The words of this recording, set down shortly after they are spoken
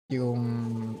yung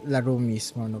laro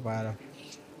mismo, no, para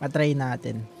matry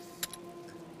natin.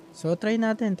 So, try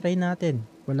natin.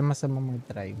 Wala masama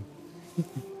mag-try.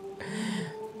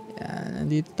 Yan,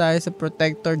 nandito tayo sa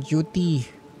Protector Duty.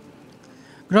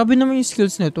 Grabe naman yung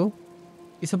skills nito.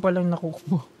 Isa pa lang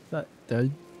nakukuha.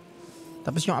 Third.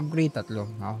 Tapos yung upgrade, 3.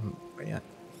 Ayan.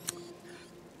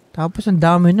 Tapos ang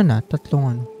dami nun 3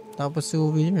 ano. Tapos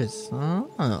souvenirs.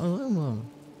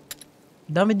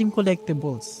 Dami din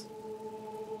collectibles.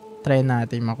 Try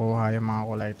natin makuha yung mga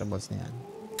collectibles niyan.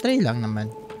 Try lang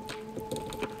naman.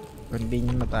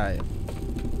 Convenient na tayo.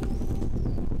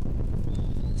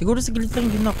 Siguro siglit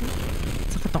lang din ako.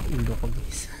 Sakit ang ulo ko,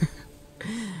 guys.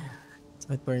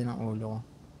 Sakit pa rin ang ulo ko.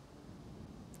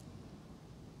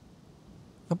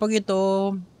 Kapag ito,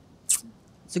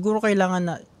 siguro kailangan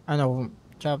na,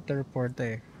 chapter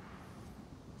 4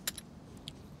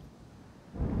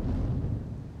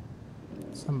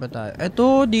 Saan ba tayo?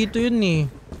 Ito, dito yun eh.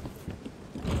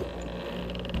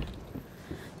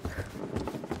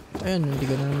 Ayun, hindi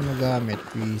ka na nagamit.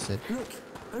 Reset. Look,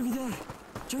 over there.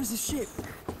 Joe's ship.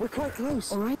 We're quite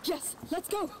close. All right, yes, let's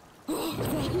go. Oh,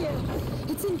 they're here.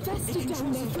 It's infested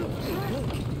down there.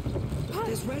 Look,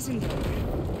 there's resin down there.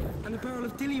 And a barrel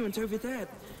of diluent over there.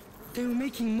 They were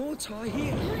making more tar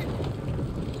here.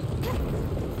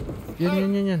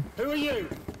 Yan. Who are you?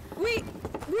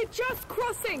 We're just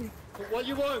crossing. Well,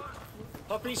 you won't.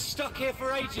 I've been stuck here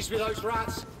for ages with those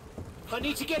rats. I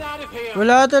need to get out of here.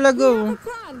 Wala talaga. Do you have a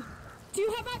plan? Do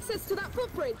you have access to that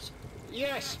footbridge?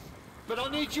 Yes, but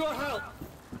I need your help.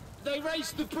 They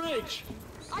raised the bridge.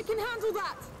 I can handle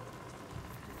that.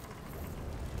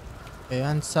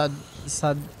 Ayan,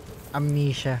 sad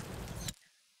amnesia.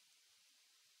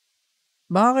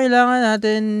 Baka kailangan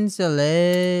natin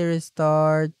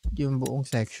restart yung buong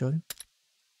section.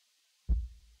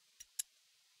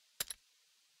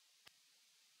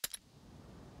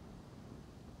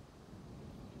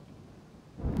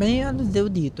 May ano daw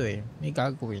dito eh. May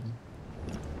gagawin.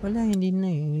 Wala, hindi na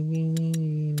eh.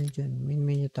 Hindi na dyan.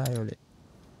 Menu tayo ulit.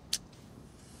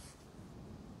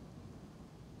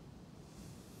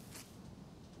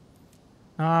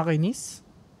 Nakakinis?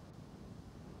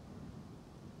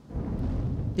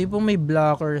 Tipong may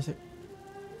blockers.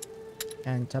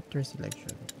 And chapter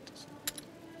selection.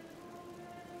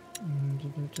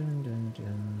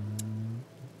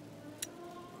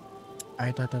 Ay,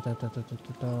 ito.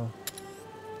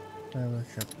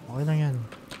 Workshop. Okay lang yan.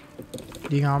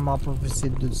 Hindi nga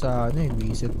makaproceed dun sa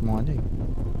visit mo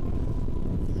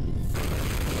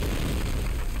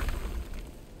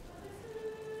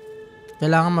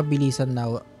Kailangan mabilisan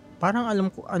na. Parang alam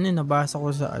ko, nabasa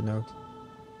ko sa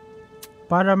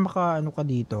para ka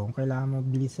dito, kailangan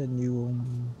mabilisan yung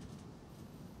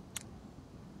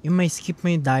may skip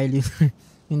mo yung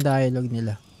yung dialogue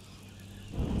nila.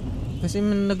 Kasi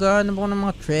naghahanap ako ng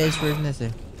mga treasures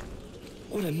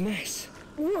What a mess.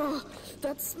 Whoa,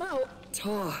 that smell.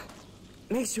 Tar.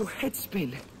 Makes your head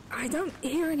spin. I don't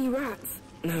hear any rats.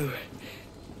 No.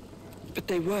 But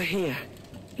they were here.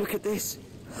 Look at this.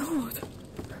 Lord,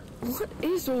 what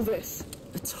is all this?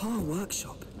 A tar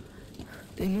workshop.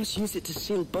 They must use it to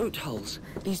seal boat hulls.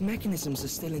 These mechanisms are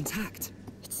still intact.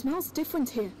 It smells different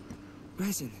here.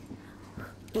 Resin.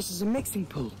 This is a mixing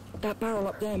pool. That barrel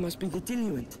up there must be the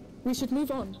diluent. We should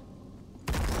move on.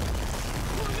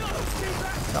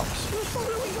 Don't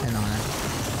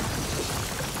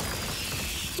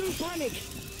panic.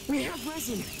 We have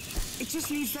resin. It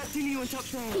just needs that diluent up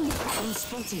there. I'm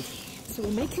spotted. So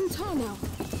we're making tar now.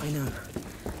 I know,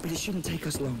 but it shouldn't take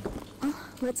us long.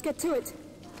 Let's get to it.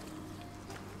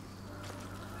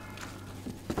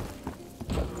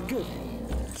 Good.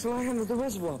 Shall I handle the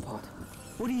reservoir part?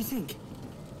 What do you think?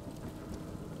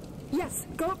 Yes,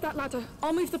 go up that ladder.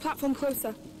 I'll move the platform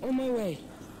closer. On my way.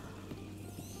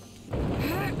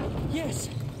 Yes.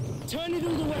 Turn it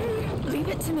all the way. Leave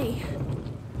it to me.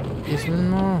 Listen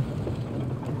mo.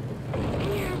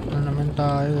 Ano naman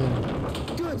tayo?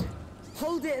 Good.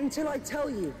 Hold it until I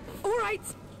tell you. All right.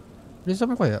 Listen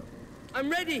mo kaya? I'm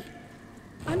ready.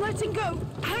 I'm letting go.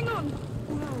 Hang on.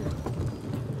 Whoa.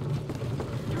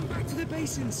 Come back to the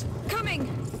basins. Coming.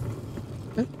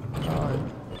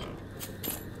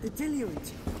 The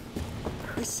diluent.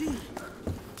 I see.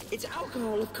 It's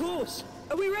alcohol, of course.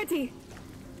 Are we ready?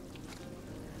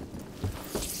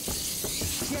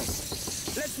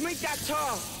 Yes. Let's make that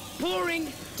tar.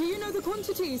 Pouring. Do you know the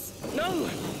quantities? No.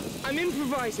 I'm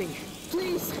improvising.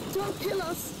 Please, don't kill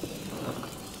us.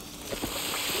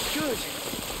 Good.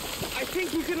 I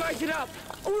think you can light it up.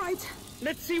 All right.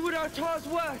 Let's see what our tar's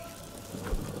worth.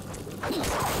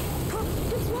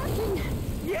 It's working.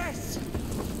 Yes.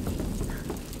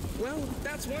 Well,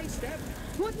 that's one step.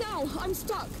 What now? I'm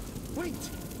stuck. Wait!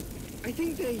 I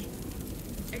think they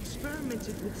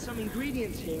experimented with some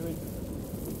ingredients here and...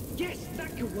 Yes,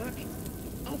 that could work.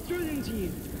 I'll throw them to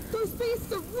you. Those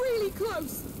beasts are really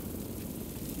close.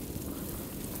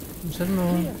 Saan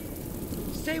mo? Here.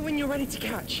 Say when you're ready to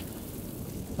catch.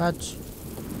 Catch.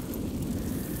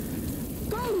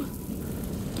 Go!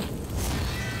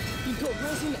 You've got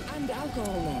resin and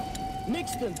alcohol now.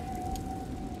 Mix them.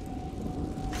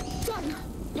 Done.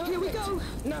 Here we go.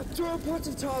 Now throw a pot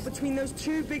of tar between those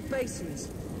two big basins.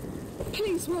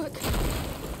 Please work.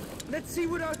 Let's see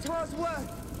what our tar's worth.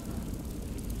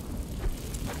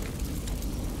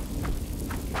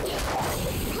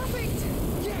 Perfect.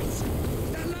 Yes!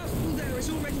 That last pool there is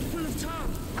already full of tar.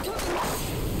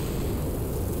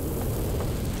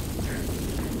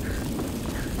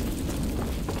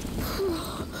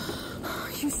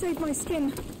 You saved my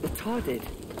skin. The tar did.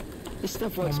 This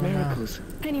stuff works miracles.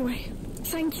 Anyway,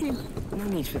 thank you. No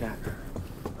need for that.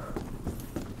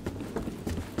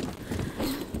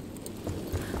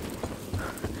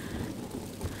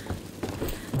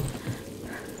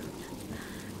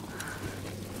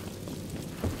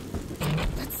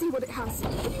 Let's see what it has.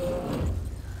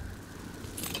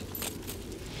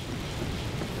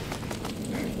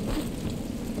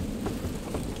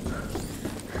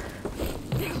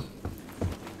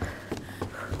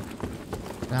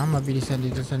 Kailangan mabilisan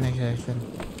dito sa next session.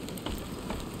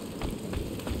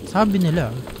 Sabi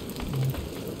nila,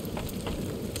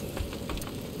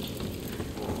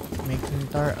 making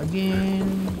tar again.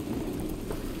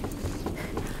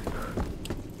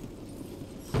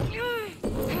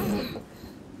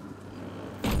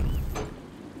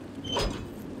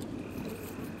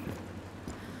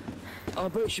 Our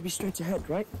boat should be straight ahead,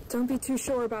 right? Don't be too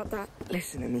sure about that.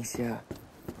 Listen, Amicia.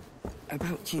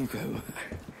 About Hugo.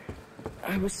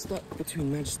 I was stuck between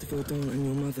Magisterville Dawn and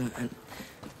your mother, and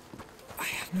I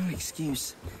have no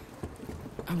excuse.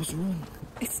 I was wrong.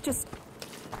 It's just...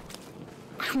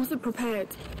 I wasn't prepared.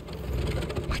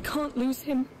 I can't lose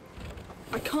him.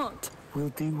 I can't. We'll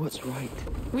do what's right.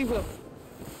 We will.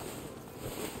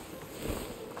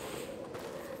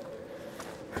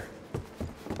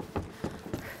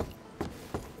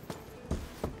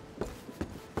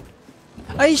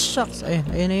 Ay, shucks.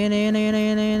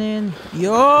 Ayun.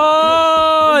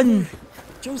 Yun!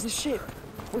 Joe's the ship.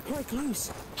 We're quite close.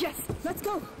 Yes, let's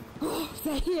go. Oh,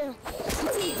 they're here. It's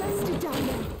infested down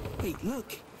there. Hey,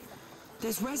 look.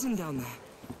 There's resin down there.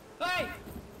 Hey!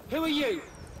 Who are you?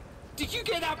 Did you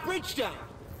get that bridge down?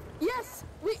 Yes,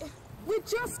 we're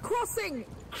just crossing.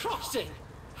 Crossing?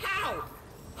 How?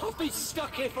 I've been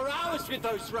stuck here for hours with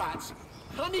those rats.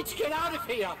 I need to get out of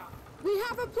here. We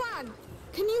have a plan.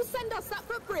 Can you send us that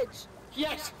footbridge?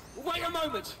 Yes. Wait a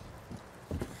moment.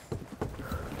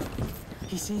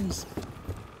 He seems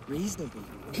reasonable.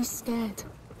 He's scared.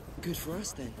 Good for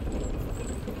us, then.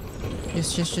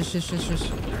 Yes.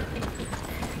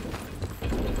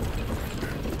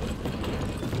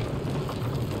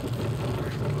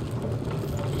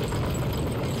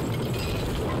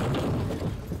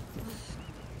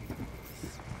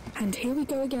 And here we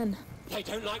go again. They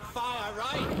don't like fire,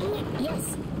 right?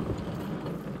 Yes.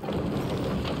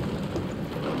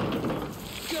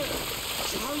 Good.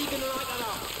 So how are you going to light that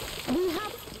up? We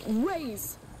have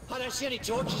rays. I don't see any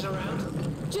torches around.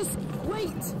 Just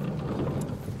wait.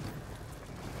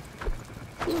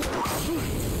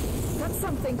 That's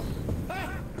something. Hey!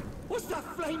 What's that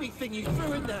flaming thing you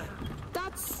threw in there?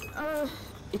 That's,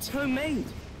 It's homemade.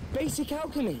 Basic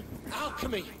alchemy.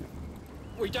 Alchemy.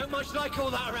 We don't much like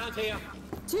all that around here.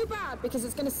 too bad, because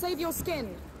it's gonna save your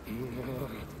skin.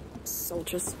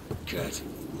 Soldiers. Good.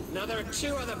 Now there are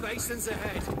 2 other basins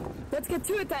ahead. Let's get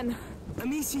to it then.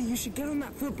 Amicia, you should get on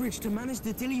that footbridge to manage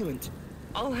the diluent.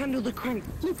 I'll handle the crank.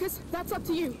 Lucas, that's up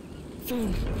to you.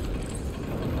 Fine.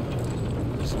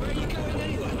 So where are you going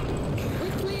anyway?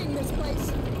 We're fleeing this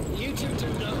place. You 2 do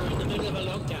know we're in the middle of a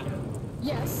lockdown.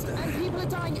 Yes, and people are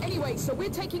dying anyway, so we're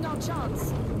taking our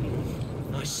chance.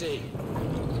 I see.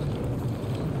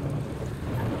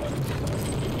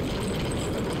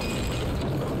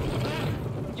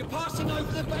 You're passing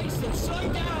over the basin.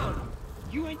 Slow down.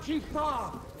 You went too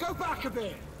far. Go back a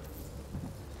bit.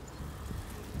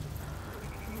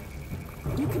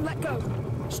 You can let go.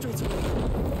 Straight away.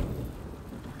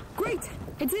 Great!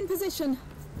 It's in position.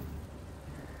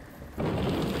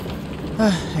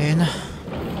 Ayan na.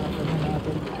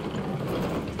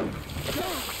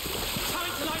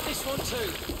 Time to light this one too.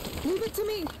 Leave it to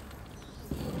me.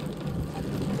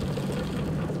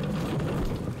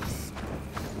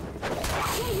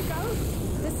 There you go.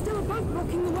 There's still a boat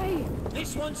blocking the way.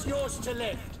 This one's yours to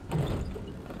lift.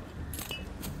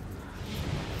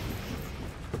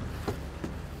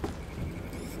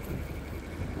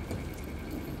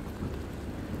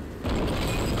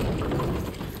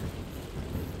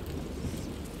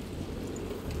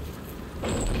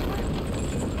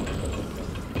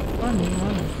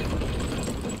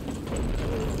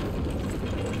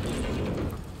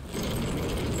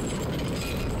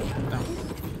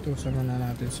 Utusan muna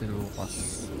natin si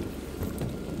Lucas.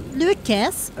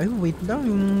 Lucas? Ay, wait lang.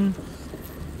 Yung...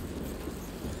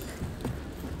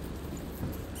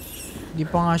 Di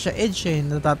pa nga siya edge eh.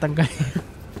 Natatanggal.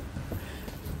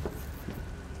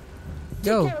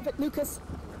 Go. Take care of it, Lucas.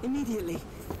 Immediately.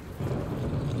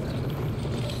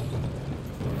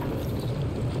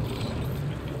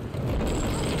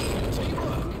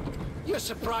 You're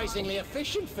surprisingly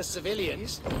efficient for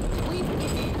civilians. We've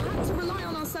had to rely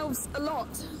on ourselves a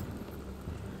lot.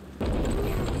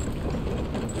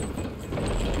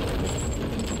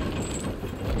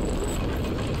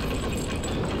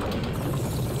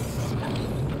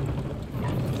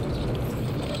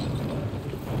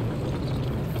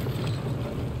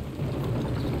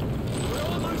 We're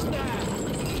almost there.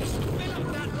 Just fill up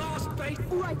that last base.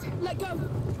 All right, let go.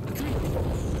 Okay.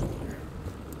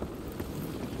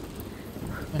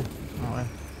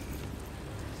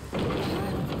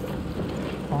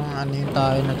 Kung ano yung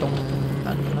tayo na tong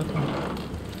ano na to.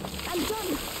 I'm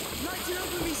done. Light it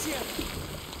up, Amicia.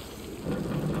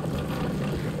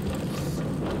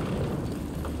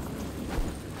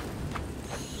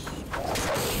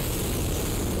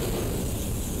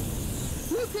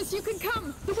 Lucas, you can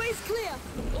come. The way's clear.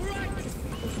 All right.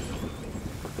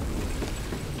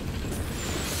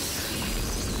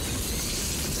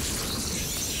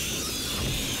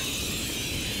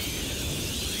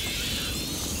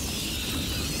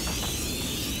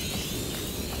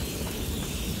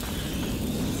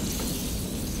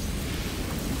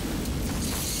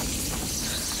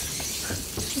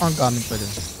 Ang gamit pa dun.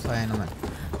 Kaya naman.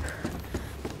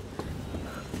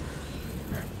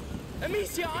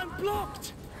 Amicia, I'm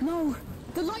blocked. No,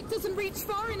 the light doesn't reach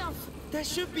far enough. There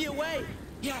should be a way.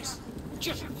 Yes.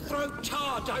 Just throw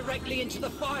tar directly into the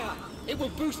fire. It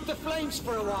will boost the flames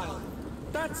for a while.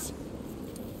 That's...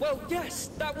 Well,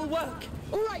 yes, that will work.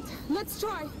 All right, let's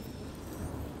try.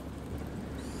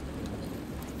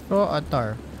 Throw a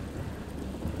tar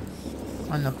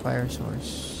on a fire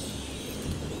source.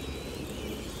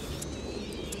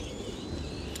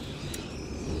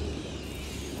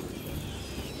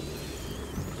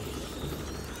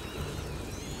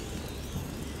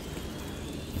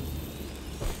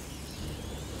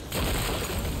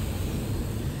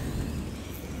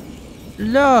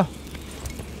 La!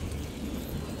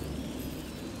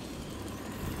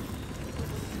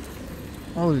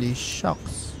 Holy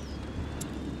shucks.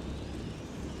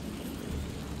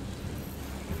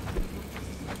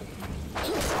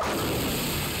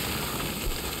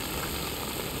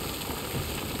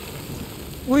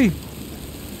 Uy!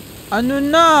 Ano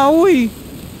na? Uy!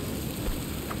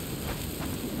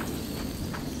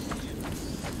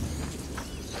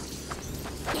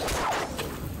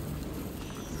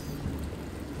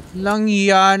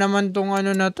 Langya naman tong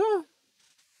ano na to.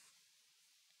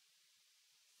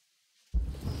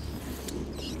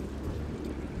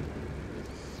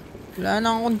 Wala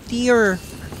na akong tier.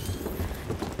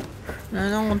 Wala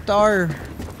na akong tar.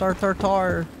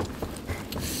 Tar.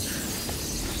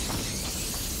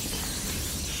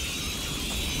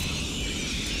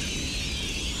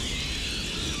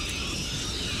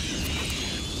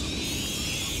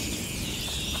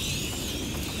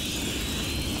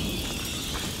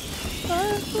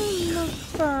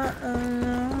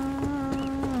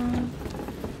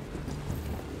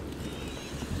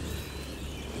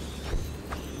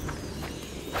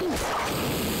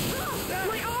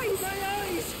 My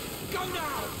eyes! Go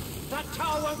now. That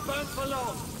tar won't burn for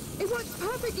long. It works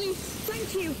perfectly.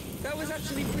 Thank you. That was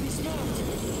actually pretty smart.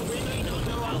 We may not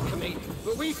know alchemy,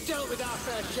 but we've dealt with our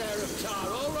fair share of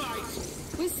tar, all right?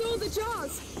 We saw the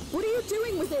jars. What are you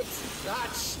doing with it?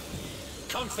 That's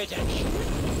confidential.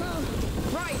 Oh,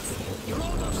 right. You're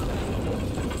almost there.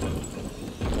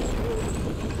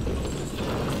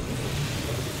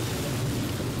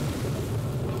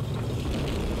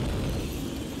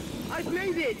 I've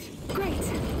made it. Great.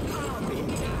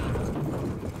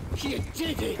 You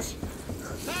did it!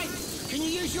 Hey, can you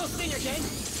use your thing again?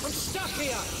 I'm stuck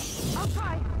here. I'll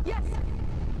try. Yes.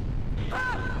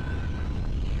 Ah!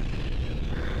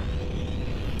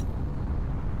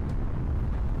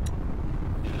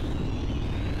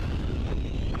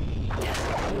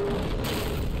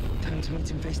 Time to meet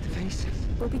him face to face.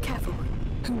 We'll be careful.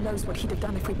 Who knows what he'd have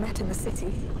done if we'd met in the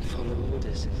city? Follow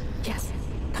orders. Yes,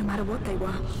 no matter what they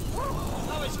were.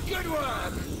 That was good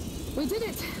work! We did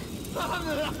it. I'm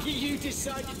lucky you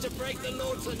decided to break the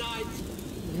law tonight.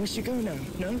 We should go now,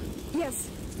 no? Yes,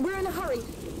 we're in a hurry.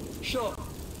 Sure,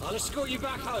 I'll escort you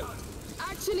back home.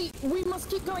 Actually, we must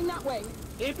keep going that way.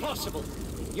 Impossible.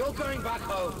 You're going back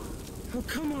home. Oh,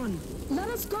 come on. Let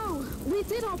us go. We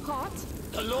did our part.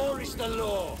 The law is the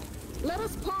law. Let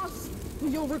us pass.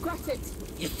 You'll regret it.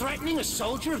 You're threatening a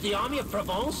soldier of the army of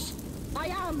Provence? I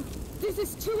am. This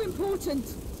is too important.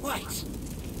 Wait.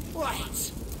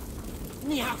 In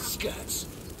the outskirts,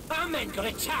 our men got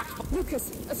attacked.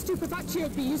 Lucas, a stupefaccio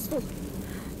would be useful.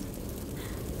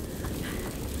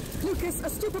 Lucas, a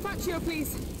stupefaccio,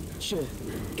 please. Sure.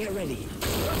 Get ready.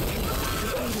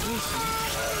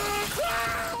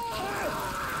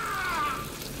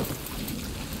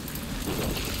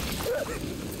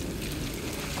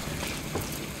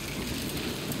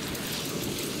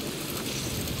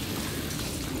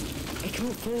 I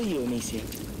can't follow you, Amicia.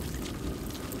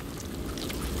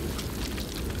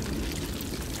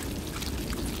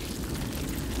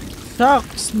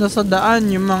 Shucks! Nasa daan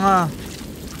yung mga...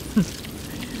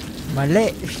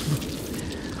 Mali.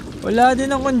 Wala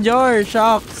din akong jar.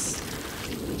 Shucks.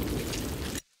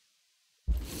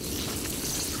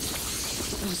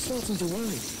 I'm starting to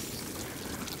worry.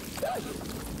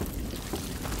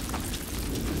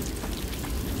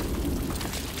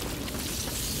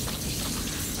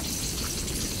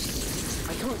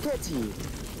 I can't get to you.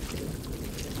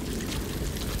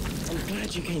 I'm glad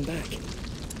you came back.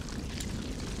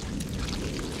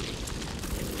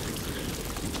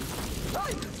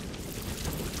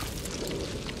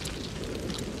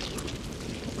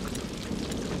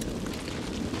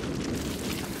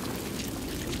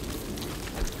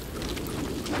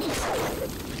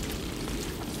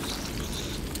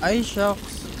 Ay,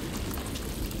 shucks.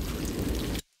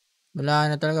 Wala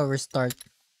na talaga. Restart.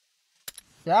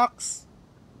 Shucks!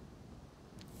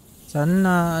 Sana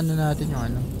na ano natin yung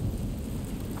ano.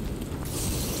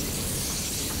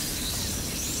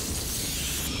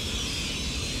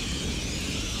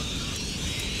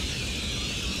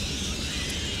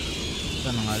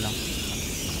 Sana nga lang.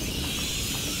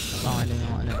 Pangalan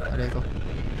yung ano. Aray ko.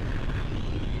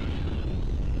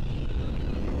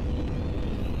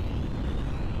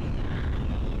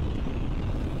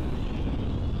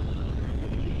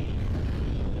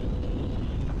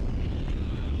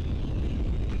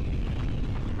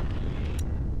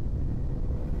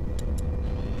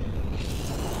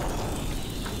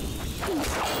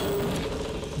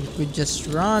 Could just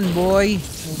run, boy.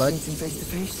 But Face to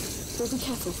face. We'll be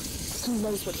careful. Who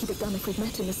knows what he'd have done if we'd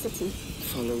met in the city?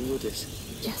 Follow orders.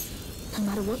 Yes, no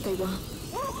matter what they were.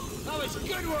 That was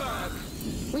good work!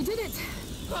 We did it!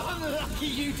 I'm lucky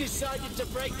you decided to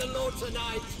break the law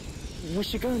tonight. We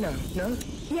should go now, no?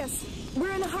 Yes,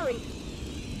 we're in a hurry.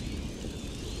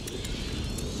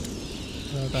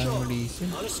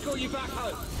 I'll escort you back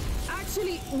home.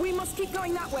 Actually, we must keep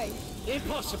going that way.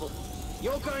 Impossible.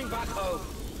 You're going back home.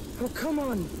 Oh, come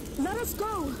on. Let us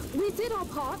go. We did our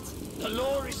part. The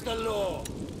law is the law.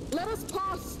 Let us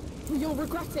pass. You'll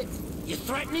regret it. You're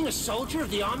threatening a soldier of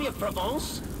the army of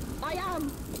Provence? I am.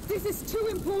 This is too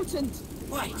important.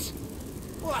 Wait.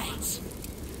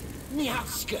 In the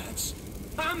outskirts,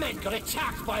 our men got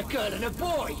attacked by a girl and a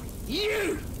boy.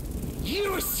 You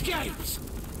escaped.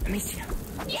 Amicia.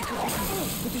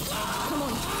 Come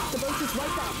on, the boat is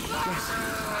right there. Yes.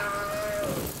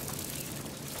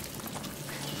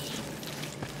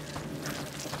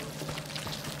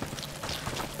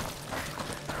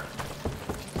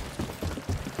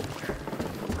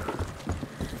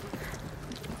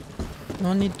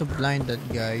 No need to blind that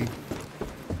guy.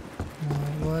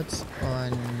 What's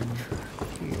on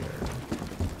here?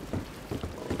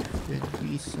 Should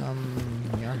be some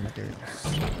yarn materials.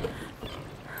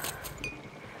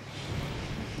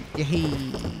 Yay!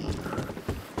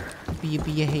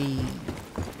 Yippee yay!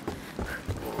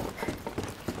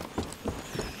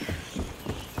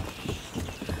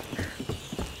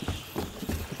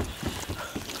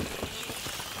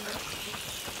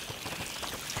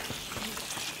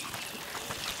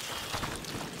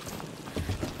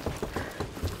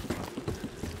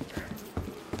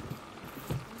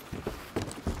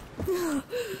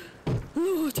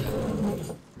 Lord,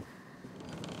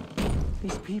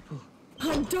 These people.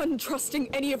 I'm done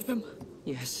trusting any of them.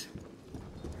 Yes.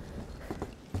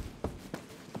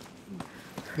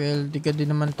 Well, di ka din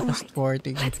naman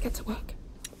trustworthy. Let's get to work.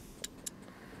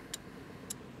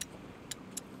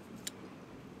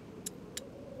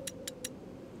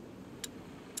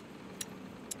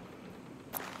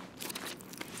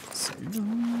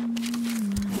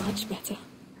 Much better.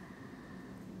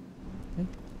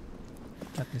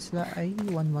 At sila ay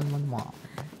 1111.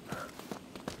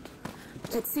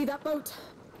 Let's see that boat.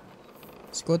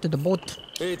 Let's go to the boat.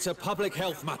 It's a public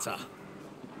health matter.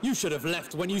 You should have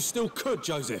left when you still could,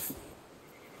 Joseph.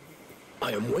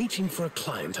 I am waiting for a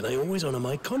client and I always honor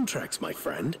my contracts, my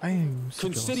friend.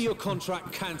 Consider your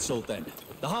contract cancelled then.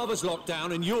 The harbour's locked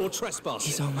down and you're trespassing.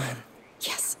 He's our man.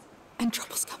 Yes, and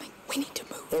trouble's coming. We need to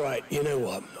move. All right, you know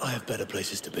what? I have better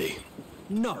places to be.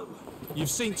 No, you've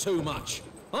seen too much.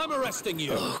 I'm arresting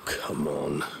you. Oh, come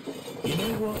on. You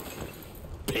know what?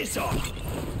 Piss off!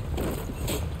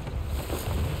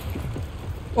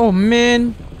 Oh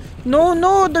man.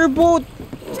 No, they're both.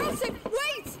 Joseph,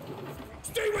 wait!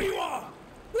 Stay where you are!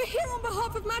 We're here on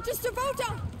behalf of Magister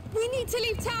Voda. We need to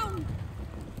leave town.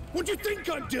 What do you think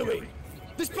I'm doing?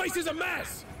 This place is a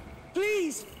mess!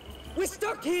 Please! We're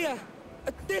stuck here!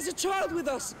 There's a child with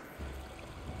us!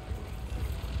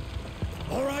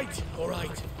 All right.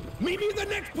 Meet me at the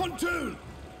next pontoon!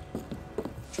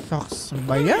 Shucks,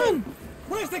 ba yan?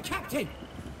 Where's the captain?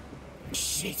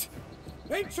 Shit!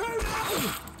 Intruder!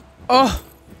 Oh!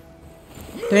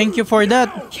 Thank you for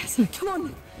that. Yes, come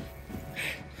on.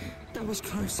 That was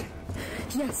close.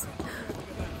 Yes.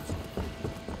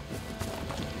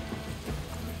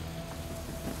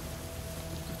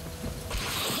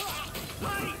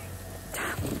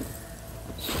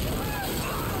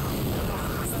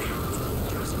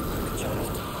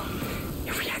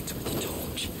 You react with the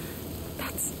torch.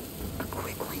 That's a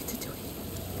quick way to do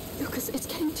it. Lucas, it's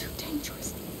getting too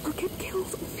dangerous. I'll get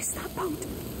killed or miss that boat.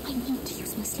 I need to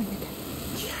use my sling again.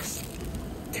 Yes.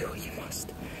 Do what you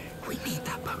must. We need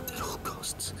that boat at all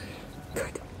costs.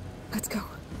 Good. Let's go.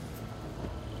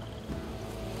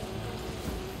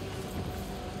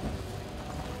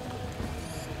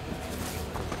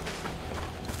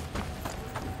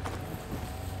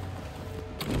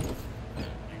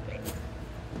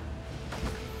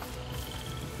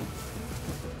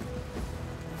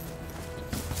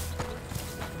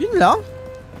 Yun lang?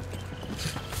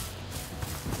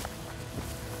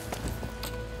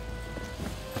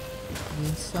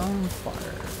 Some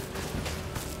fire.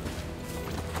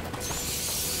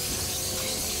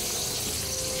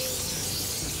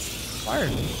 Fire.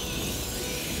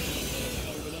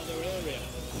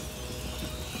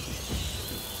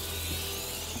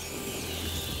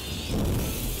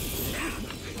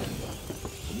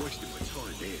 I'm wasting my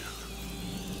time here.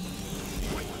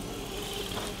 Wait.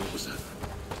 What was that?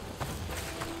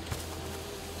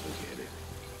 Forget it.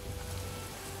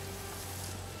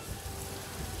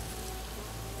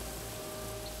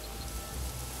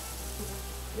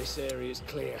 This area's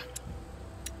clear.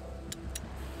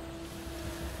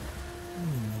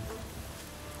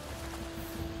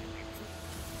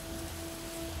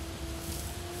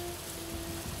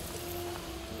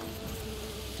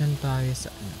 Diyan tayo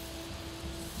sa ano.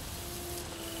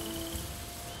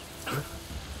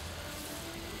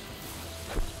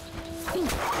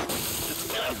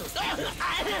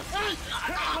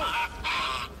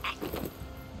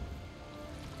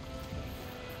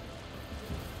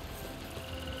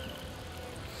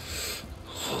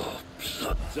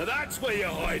 So that's where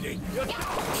you're hiding.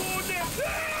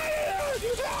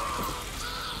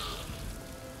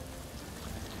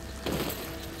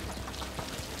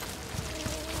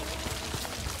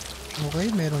 Okay,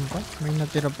 meron pa. May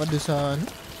natira pa doon sa ano?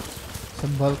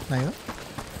 Sa bulk na yun.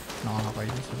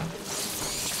 Nakakakainis sila.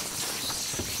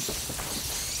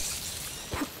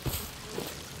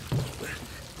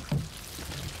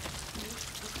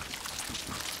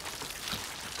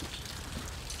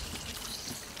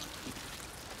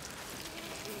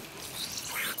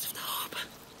 We're out of the harbor.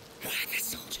 Why are there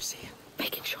soldiers here?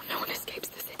 Making sure no one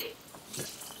escapes the city.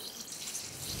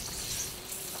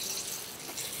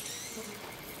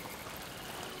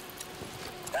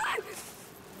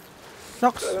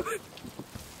 Shucks!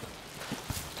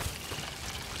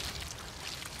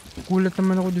 Kulat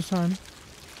naman ako doon sa ano.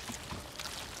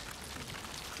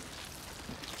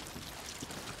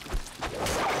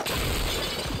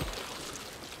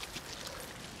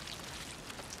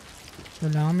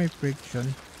 Kailangan may friction.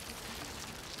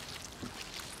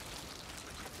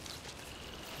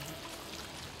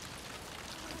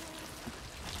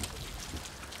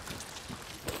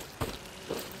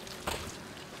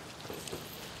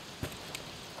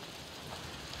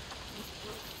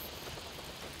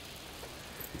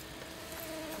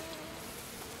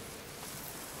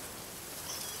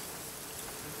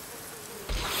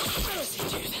 How does he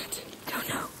do that? Don't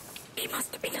know. He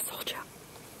must have been a soldier.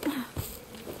 Look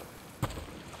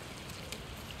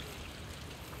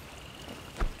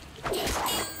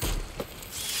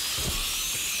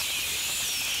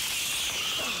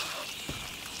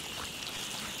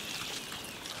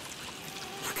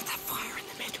at that fire in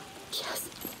the middle. Yes,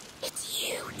 it's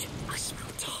huge. I smell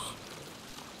tar.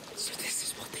 So this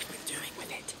is what they've been doing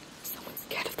with it. Someone's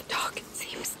scared of the dark, it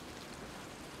seems.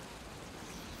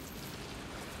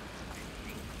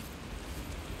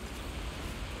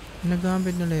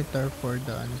 Nagamit na letter for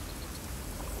the ano.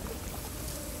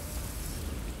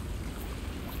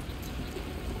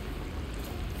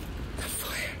 The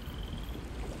fire.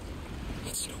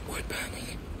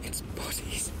 burning. It's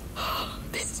bodies.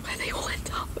 This is where they all end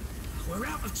up. We're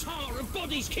out of tar and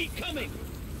bodies keep coming.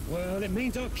 Well, it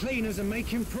means our cleaners are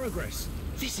making progress.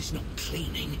 This is not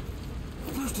cleaning.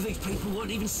 Most of these people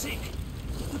weren't even sick.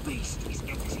 The beast is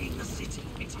emptying the city.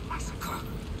 It's a massacre.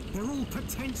 They're all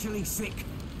potentially sick.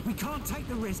 We can't take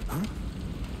the risk. Huh?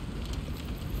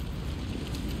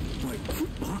 Wait,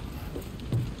 what?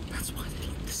 That's why they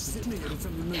locked the city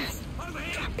down. Yes. Over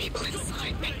here! Trap people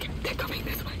inside. They're coming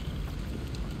this way.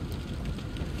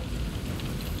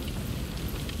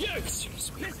 You!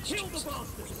 Let's kill the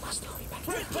bastards! We must hurry back.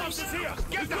 Red bastards here!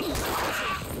 Get them!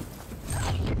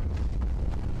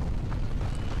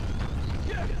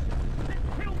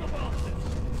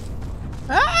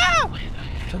 Ah!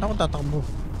 Saan ako tatakbo?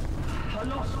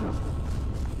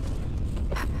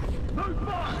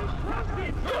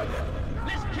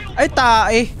 Ay,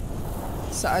 tae!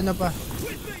 Sa ano pa?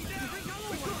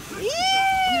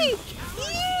 Eee!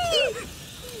 Eee!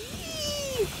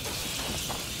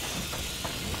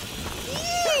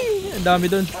 Eee! Ang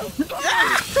dami dun.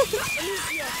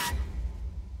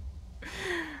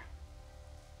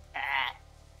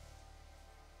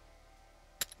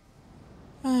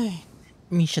 Ay,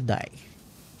 Misha die.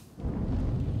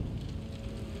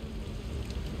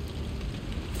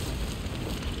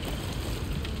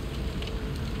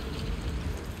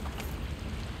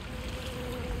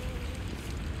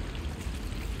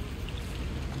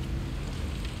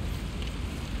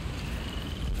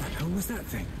 What the hell was that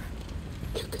thing?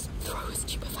 Lucas, throw a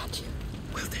stupefactio.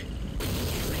 Will do.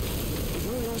 It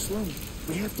won't last long.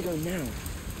 We have to go now.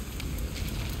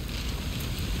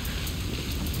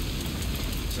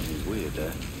 Something weird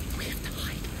there. We have to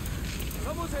hide.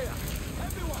 Someone's here!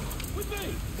 Everyone! With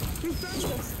me! Who found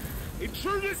us?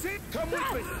 Intruders hit! Come with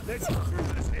me! There's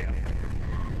intruders here!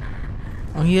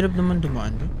 Ang hirap naman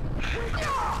dumaan doon.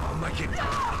 I'll make it. No!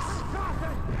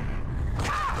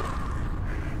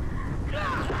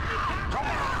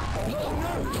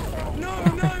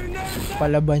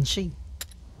 Palaban siya.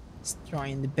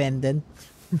 Strong independent.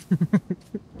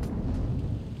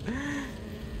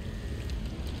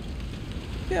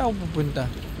 Kaya ako pupunta.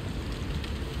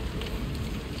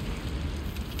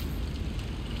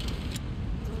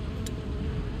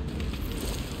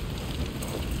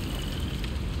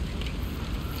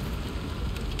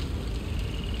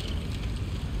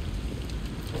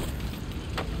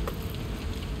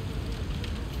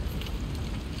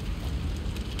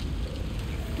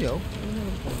 Yo.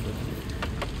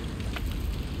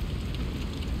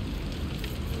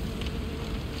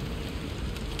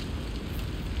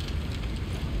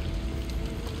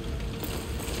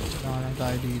 Lang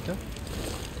tayo dito.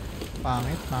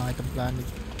 Pangit ang planet.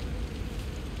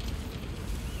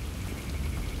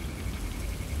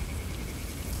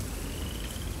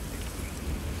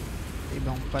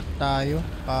 Ibang pat tayo.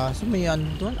 Kaso may ano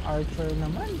doon, archer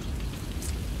naman.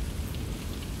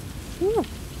 Woo!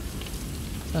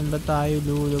 Saan ba tayo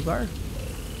lulugar?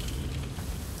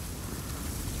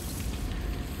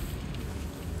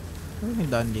 Ano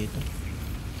yung daan dito?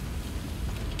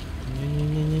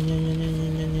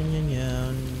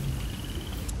 Yan.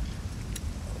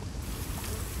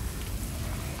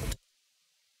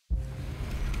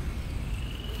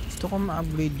 Gusto ko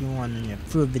ma-upgrade yung ano niya,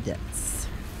 Providence.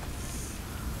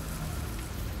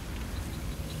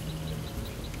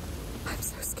 I'm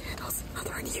so scared I'll see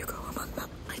Mother and Hugo among them.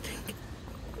 I think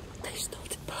they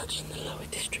started purging the lower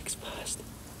districts first.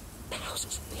 The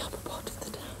houses in the upper part of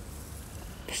the town.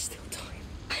 There's still time.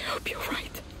 I hope you're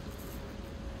right.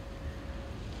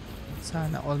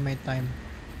 Sana all my time.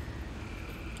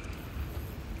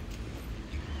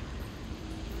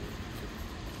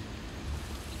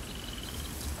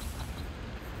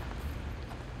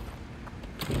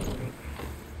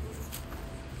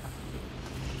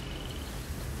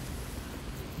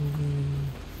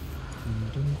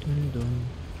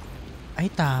 Ay,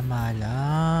 tama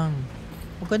lang.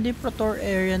 Maganda yung Praetor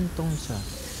area nitong sa.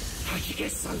 How'd you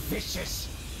get so vicious?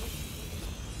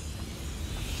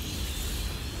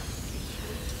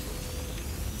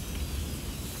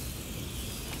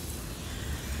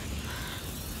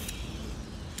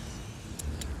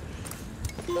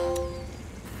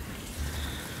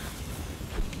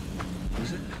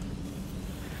 Was it?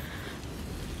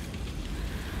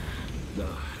 No,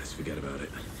 let's forget about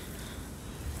it.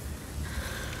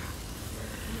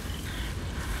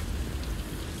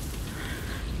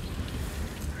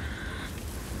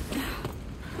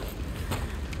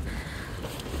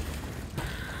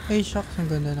 Ay, shucks. Ang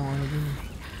ganda ng ano dun.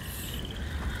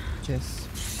 Chess.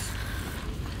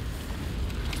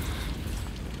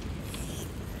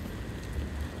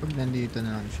 Pag nandito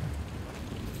na lang siya.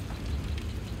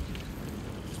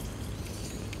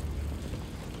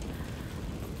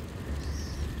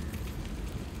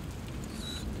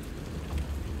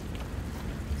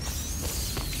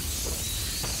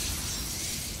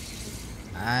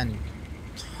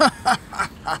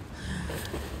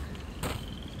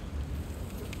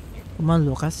 Come on,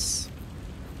 Lucas.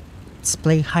 Let's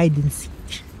play hide and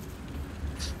seek.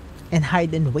 And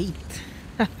hide and wait.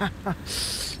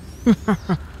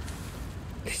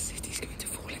 This city's going to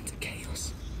fall into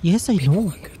chaos. Yes, I People know.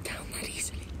 won't go down that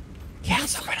easily.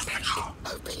 Yes, I know.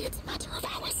 Hopefully it's a matter of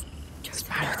hours. It's a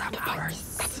matter of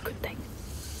hours. That's a good thing.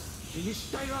 You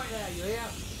stay right there, you hear?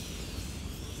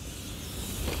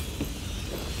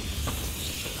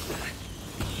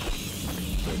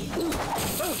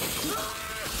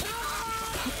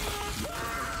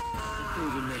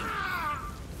 Moving there.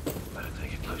 Better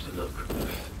take a closer look.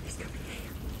 He's coming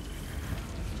here.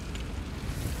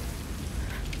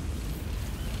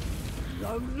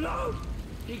 No, no!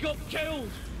 He got killed!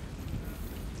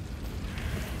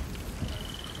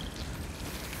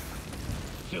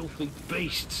 Filthy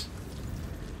beasts.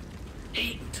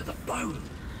 Eaten to the bone.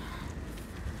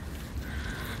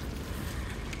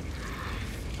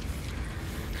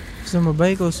 Gusto mo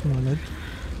ba ikaw sumunod?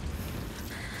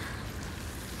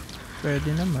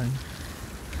 Pwede naman.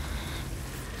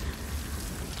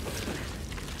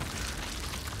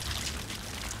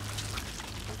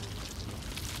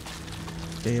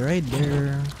 Stay right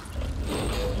there.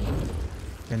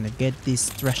 Gonna get this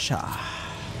treasure.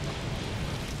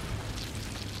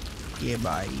 Yeah,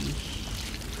 bye.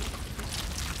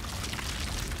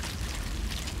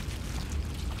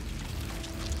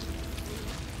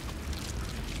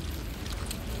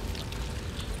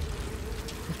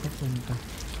 Papunta.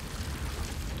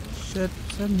 Shit,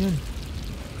 saan yun?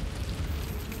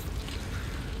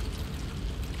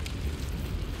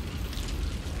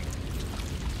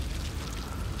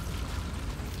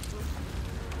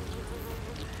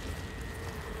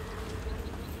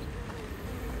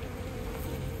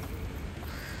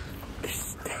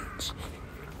 This stench.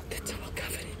 The tunnel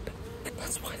covered it, but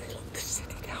that's why they locked the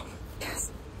city down.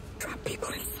 Yes. Trap people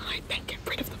inside, then get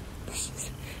rid of them. This is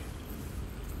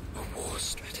a war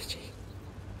strategy.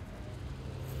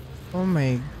 Oh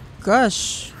my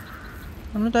gosh.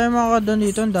 Ano tayo makakadon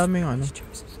dito? Ang daming ano.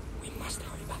 We must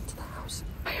hurry back to the house.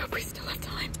 I hope we still have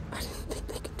time. I didn't think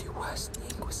they could do worse than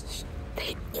the Inquisition.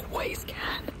 They always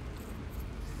can.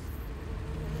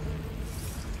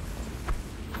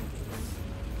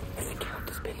 If the Count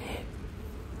has been here,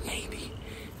 maybe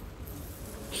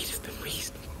he'd have been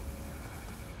reasonable.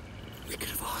 We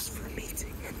could have asked for a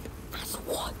meeting and... And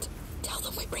what? Tell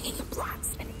them we're bringing them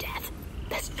rats and death.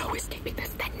 There's no escaping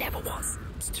this. There never was.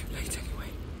 It's too late anyway.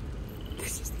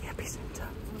 This is the epicenter.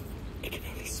 It can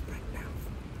only spread now.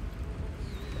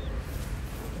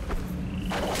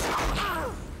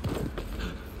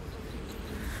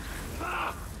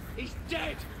 Ah! He's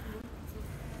dead!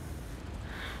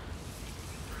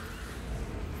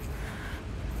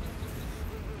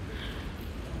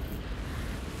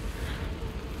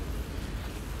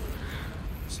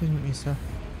 Saan yung isa?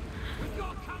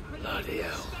 Bloody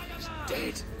hell. He's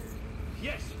dead.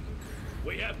 Yes,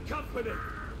 we have company.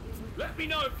 Let me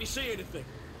know if you see anything.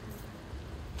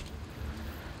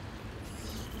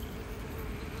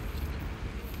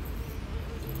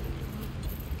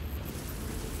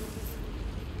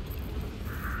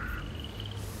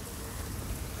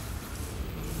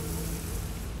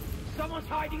 Someone's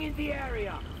hiding in the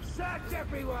area. Search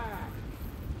everywhere.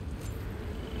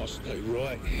 I'll stay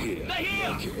right here. They're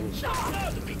here. Make it all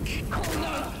No! the big kid. Stop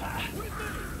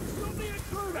the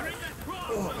intruder! They're in that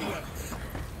crowd.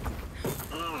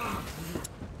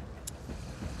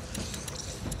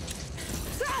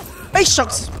 Ay,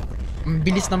 shucks! Ang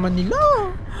bilis naman nila.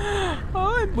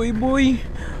 Ay, boy, boy.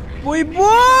 Boy,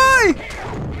 boy!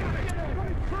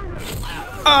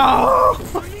 Ah!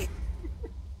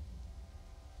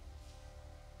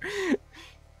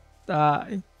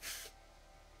 Tay.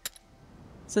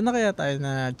 Saan na kaya tayo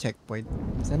na checkpoint?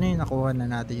 Saan na yung nakuha na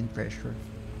natin yung pressure?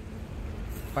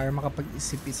 Para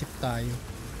makapag-isip-isip tayo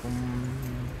kung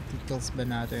kills ba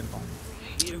natin itong...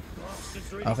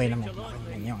 Okay naman.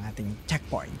 Okay naman yung ating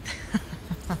checkpoint.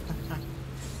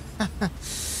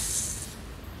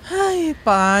 Ay,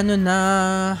 paano na?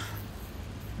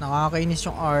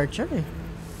 Nakakainis yung archer eh.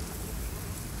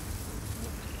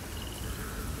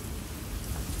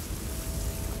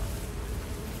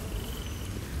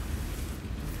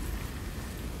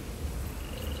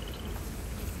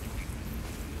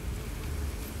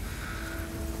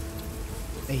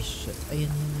 Ay, shit.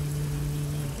 Ayan,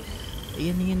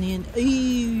 ayan.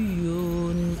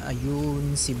 Ayun.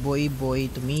 Si Boy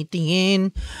Boy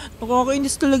tumitingin.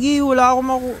 Nakakainis talaga eh. Wala akong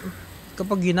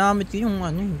kapag ginamit ko yung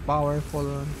yung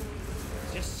powerful.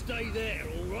 Just stay there,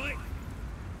 all right?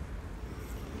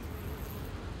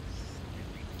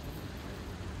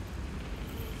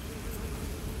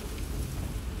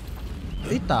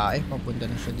 Ay, tae. Papunta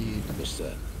na siya dito.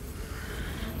 Mister,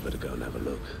 better go and have a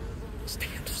look. Stay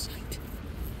out of sight.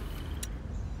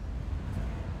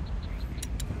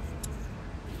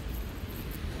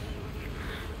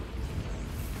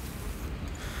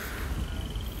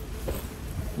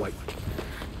 Wait.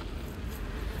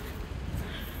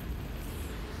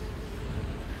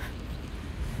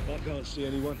 I can't see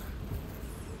anyone.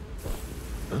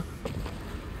 Huh?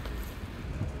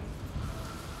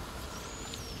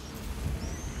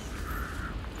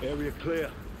 Area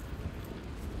clear.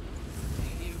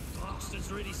 You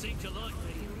bastards really seem to like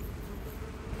me.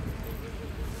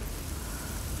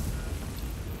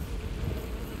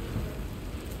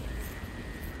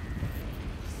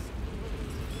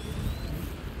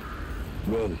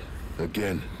 Run.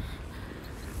 Again.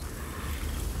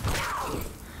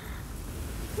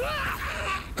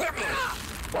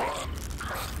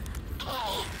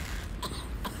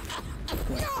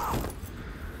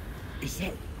 Is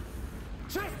that...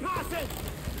 Trespassing!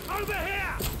 Over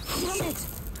here! Damn it!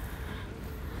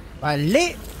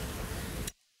 Mali!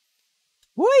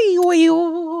 Uy, uy,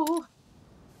 uy.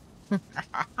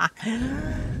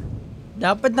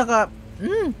 Dapat naka...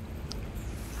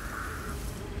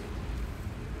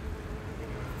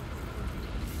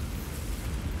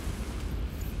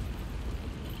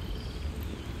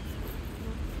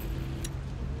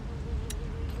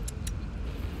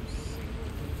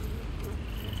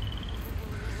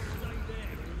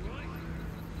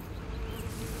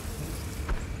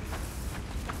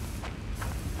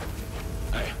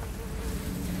 Hey.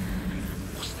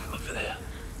 What's that over there?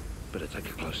 Better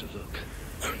take a closer look.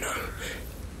 Oh no.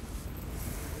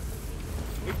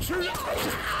 Intruder!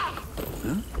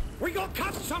 Huh? We got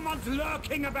cut! Someone's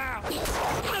lurking about!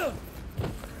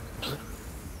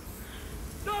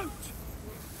 Don't!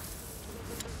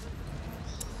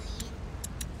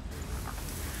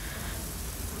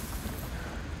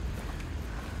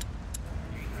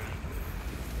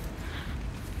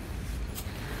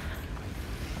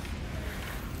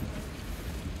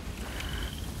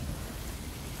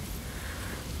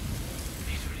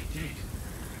 He's already dead.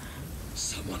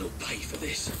 Someone will pay for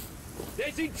this.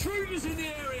 There's intruders in the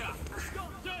area!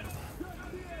 Stop, Denz! Get out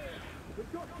of the area!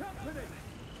 We've got company!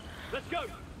 Let's go!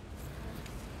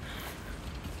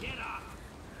 Get up!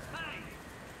 Hey!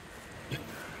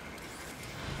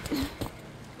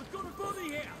 We've got a body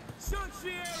here! Search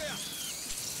the area!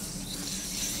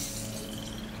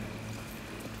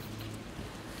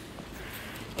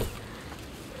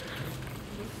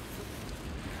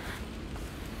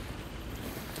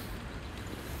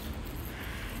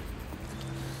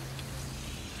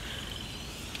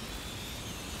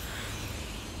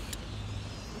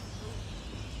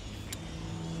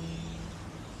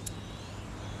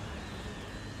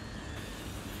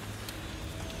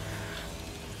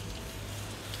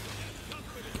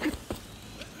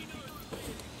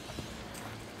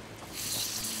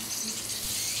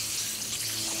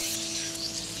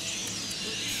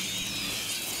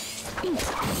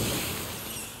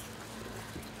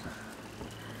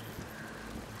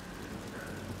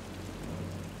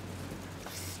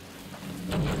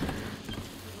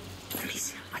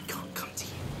 Alicia, I can't come to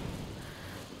you.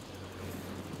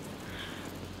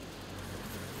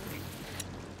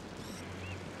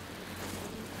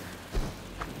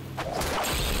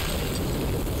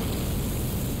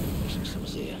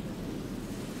 Someone's here.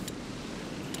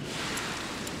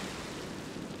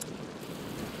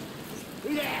 Who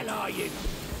the hell are you?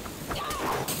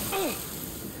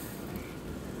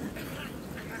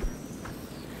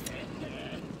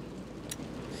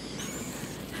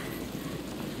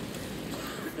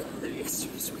 As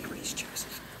soon as we reach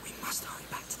Joseph, we must hurry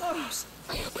back to the house.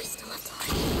 I hope we still have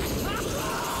time.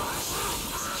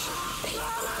 They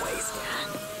always can.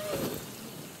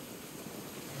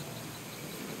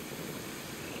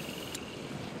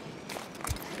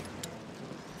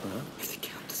 If the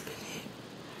Count has been here,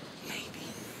 maybe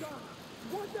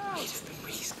he'd have been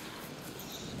reasonable.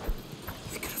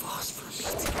 We could have asked for a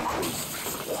meeting.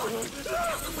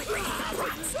 We're bringing the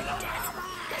rats to death.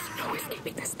 There's no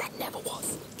escaping this. That never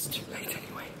was. It's too late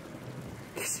anyway.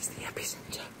 This is the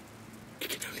epicenter. It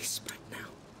can only spread now.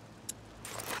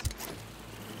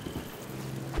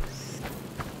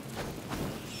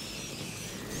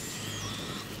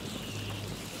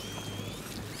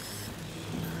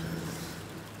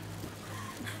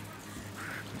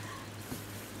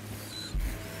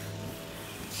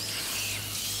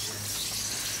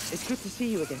 It's good to see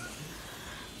you again.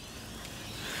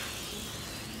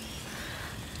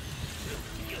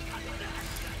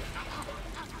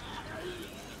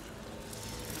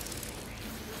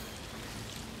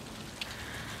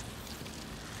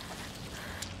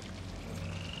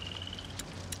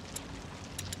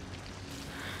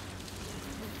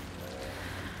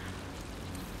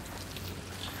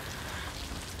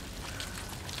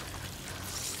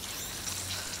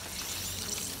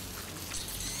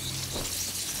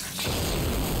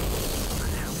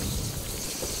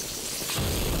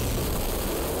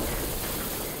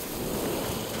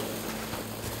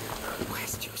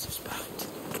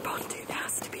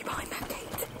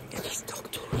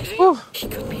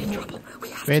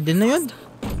 Pwede na yun.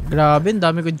 Grabe, ang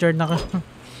dami ko dyan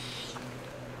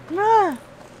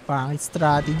pangit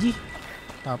strategy.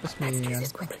 Tapos may yan.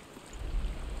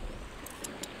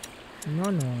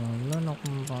 No,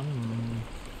 kung paano.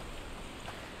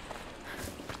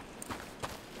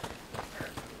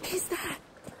 Who's that?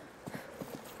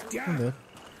 Dad,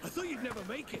 I thought you'd never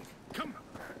make it. Come.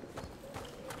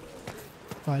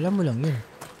 Kala mo lang yun.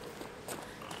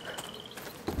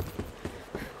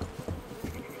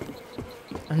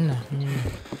 Ano?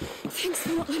 Thanks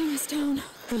for not letting us down.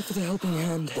 And for the helping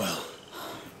hand. Well,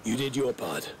 you did your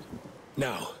part.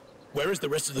 Now, where is the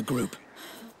rest of the group?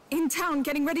 In town,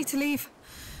 getting ready to leave.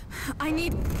 I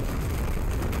need...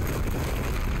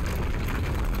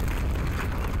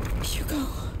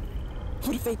 Hugo.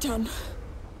 What have they done?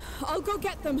 I'll go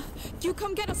get them. You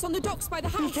come get us on the docks by the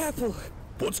house. Be careful.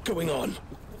 What's going on?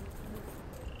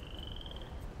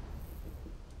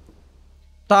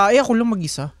 Ako lang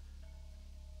mag-isa.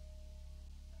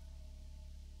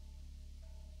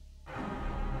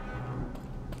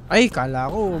 Ay, kala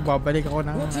ko babalik ako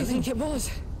ng... What do you think it was?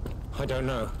 I don't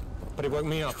know, but it woke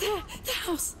me up. The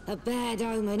house. A bad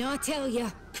omen, I tell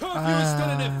you. Curfew is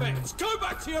still in effect. Go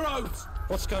back to your homes.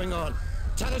 What's going on?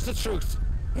 Tell us the truth.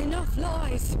 Enough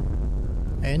lies.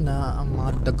 Ayun na, ang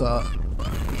mga daga.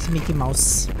 Si Mickey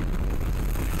Mouse.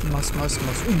 Mouse.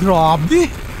 Uy, grabe!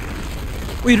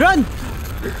 Uy, run!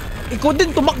 Ikaw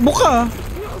din, tumakbo ka!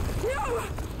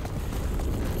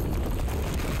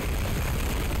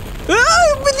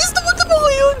 Ah! Bilis naman mo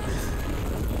ngayon!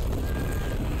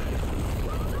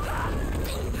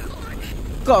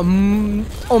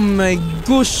 Oh my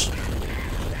gosh!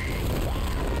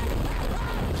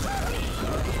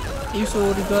 Ay,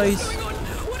 sorry guys.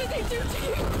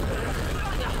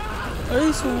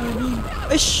 Ay, sorry.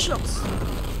 Ay, shucks.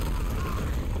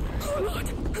 Oh Lord,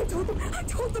 I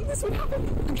told them this would happen.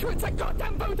 I'm sure it's that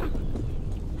goddamn Boda.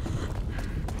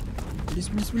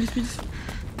 Bilis.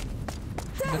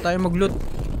 Hindi tayo mag-loot.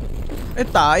 Eh,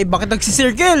 bakit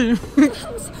nagsisircle?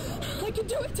 I can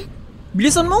do it.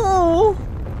 Bilisan mo.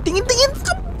 Tingin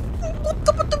ka. Ba't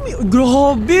ka pa tumi?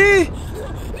 Grabe!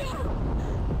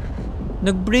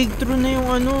 Nag-breakthrough na yung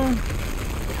ano.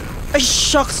 Ay,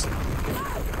 shucks!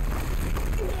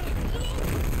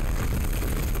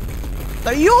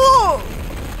 Tayo!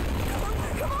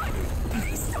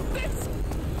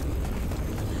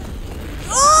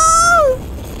 Oh!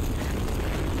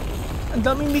 Ang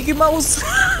daming Mickey Mouse.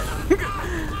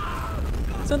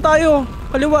 Saan tayo?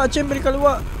 Kaliwa, siyempre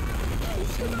kaliwa.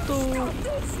 Ito.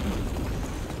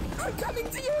 I'm coming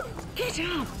to you. Get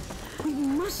up. We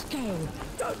must go.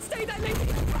 Don't stay that lady.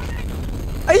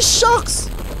 Ay, shucks!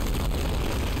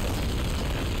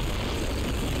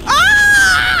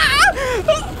 Ah!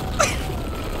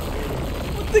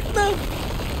 Muntik na.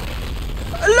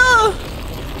 Ala!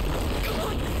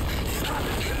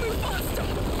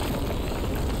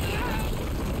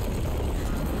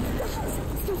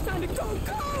 Still standing. Go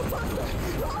faster.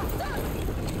 Faster.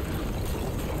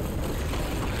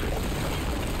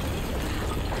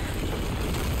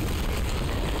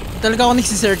 Talaga ako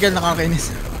nagsisircle,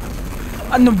 nakakainis.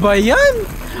 Ano ba yan?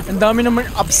 Ang dami naman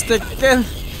obstacle.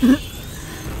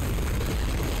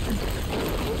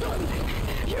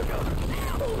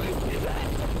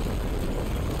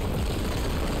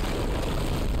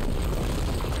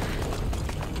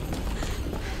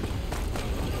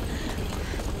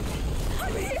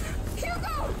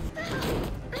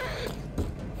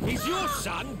 He's your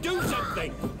son. Do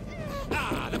something.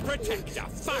 Ah, the protector,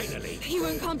 finally. He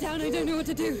won't calm down. I don't know what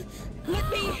to do. Let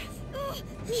me.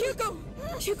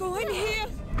 Hugo, I'm here.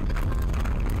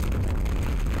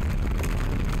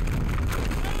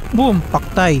 Boom!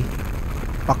 Paktay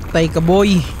ka,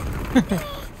 boy.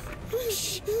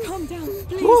 Shh, calm down,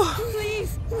 please,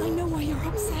 please. I know why you're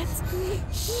upset.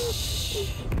 Shh.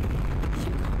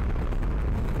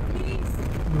 Please.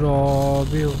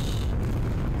 Grabe.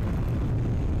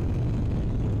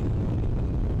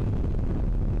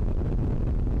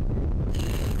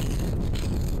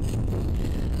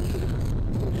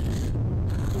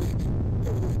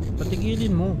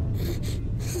 Patigilin mo.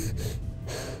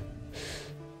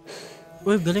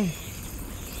 Uy, galing.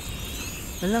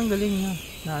 Galing niya.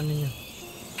 Na ano niya.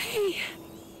 Hey,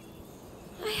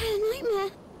 I had a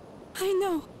nightmare. I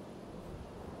know.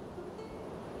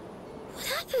 What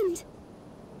happened?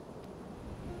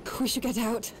 We should get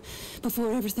out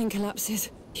before everything collapses.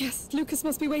 Yes, Lucas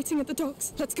must be waiting at the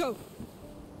docks. Let's go.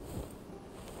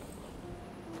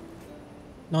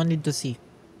 No need to see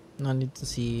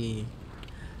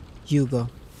Hugo.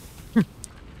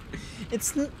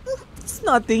 It's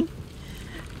nothing.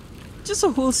 Just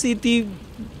a whole city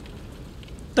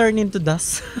turned into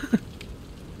dust.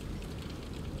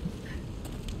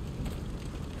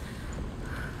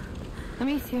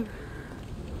 Amicia.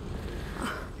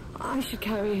 I should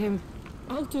carry him.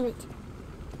 I'll do it.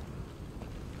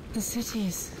 The city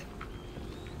is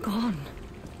gone.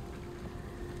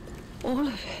 All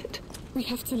of it. We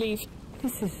have to leave.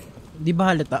 This is Di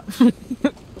ba halata?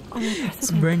 It's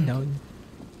burned down.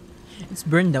 It's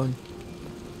burned down.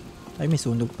 Ay, may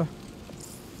sunog pa.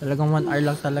 Talagang 1 hour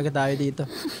lang talaga tayo dito.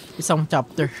 Isang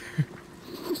chapter.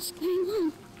 What's going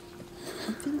on?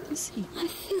 I feel dizzy. I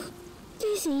feel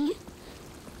dizzy.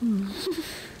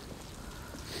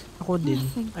 Ako din.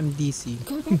 I'm dizzy.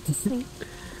 Go back to sleep.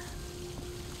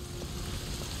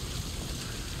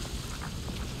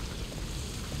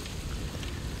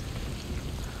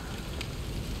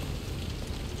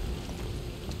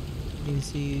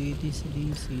 Dizzy, dizzy,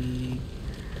 dizzy.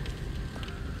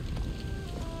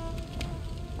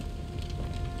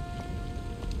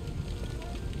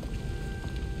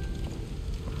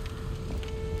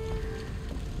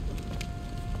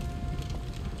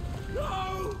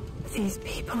 These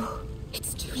people.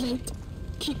 It's too late.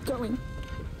 Keep going.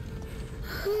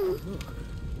 Who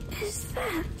is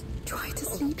that? Try to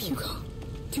sleep, Hugo.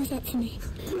 Do that for me.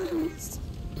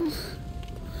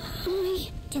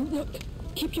 Don't look.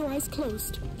 Keep your eyes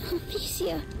closed.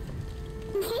 Amicia,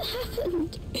 what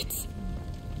happened? It's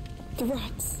the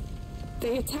rats.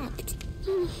 They attacked.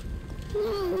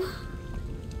 No.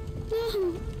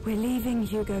 We're leaving,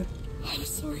 Hugo. I'm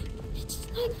sorry. It's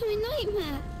like my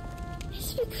nightmare.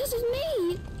 It's because of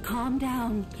me. Calm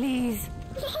down, please.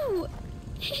 No,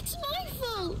 it's my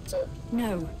fault.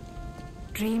 No.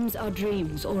 Dreams are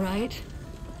dreams, all right?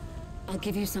 I'll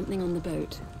give you something on the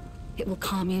boat. It will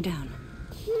calm you down.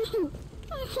 No,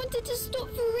 I wanted to stop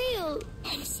for real.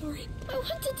 I'm sorry. I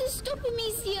wanted to stop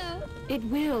Amicia. It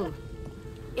will.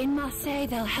 In Marseille,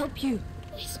 they'll help you.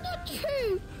 It's not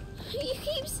true. You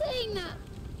keep saying that.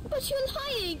 But you're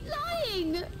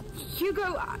lying.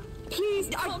 Hugo, Please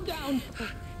calm down.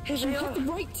 You have the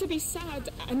right to be sad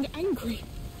and angry,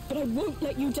 but I won't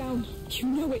let you down. You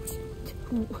know it.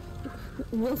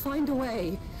 We'll find a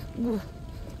way.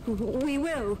 We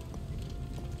will.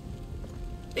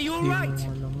 Are you alright?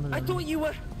 I thought you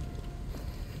were...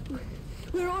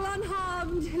 We're all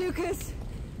unharmed, Lucas.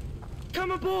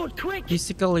 Come aboard, quick!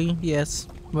 Physically, yes.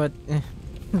 But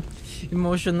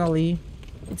emotionally,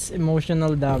 it's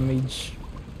emotional damage.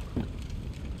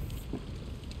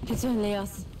 It's only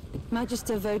us.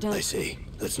 Magister Vaudin. I see.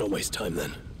 Let's not waste time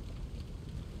then.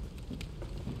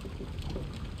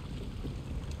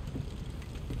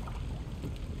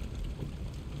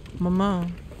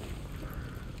 Mama.